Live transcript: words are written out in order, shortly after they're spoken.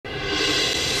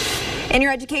In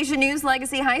your education news,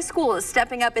 Legacy High School is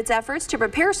stepping up its efforts to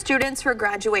prepare students for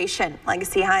graduation.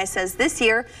 Legacy High says this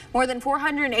year, more than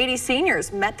 480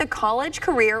 seniors met the college,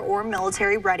 career, or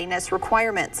military readiness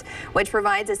requirements, which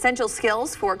provides essential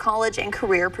skills for college and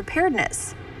career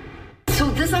preparedness. So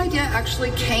this idea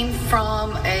actually came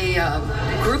from a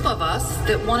group of us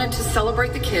that wanted to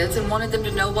celebrate the kids and wanted them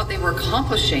to know what they were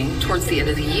accomplishing towards the end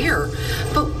of the year,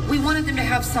 but we wanted them to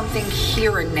have something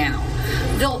here and now.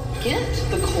 They'll get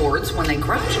the cords when they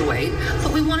graduate,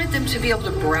 but we wanted them to be able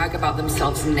to brag about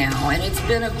themselves now, and it's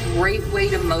been a great way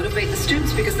to motivate the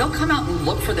students because they'll come out and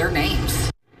look for their names.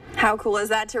 How cool is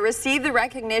that? To receive the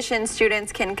recognition,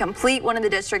 students can complete one of the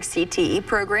district's CTE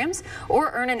programs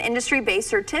or earn an industry-based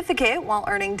certificate while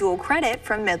earning dual credit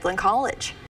from Midland College.